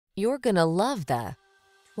You're gonna love the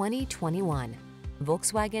 2021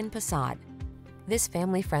 Volkswagen Passat. This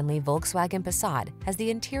family-friendly Volkswagen Passat has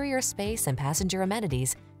the interior space and passenger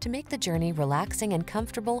amenities to make the journey relaxing and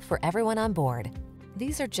comfortable for everyone on board.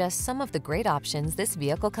 These are just some of the great options this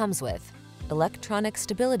vehicle comes with: electronic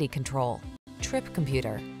stability control, trip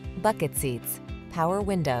computer, bucket seats, power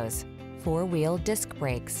windows, four-wheel disc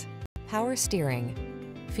brakes, power steering.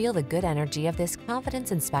 Feel the good energy of this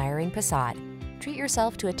confidence-inspiring Passat. Treat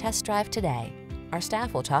yourself to a test drive today. Our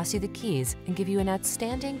staff will toss you the keys and give you an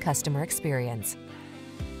outstanding customer experience.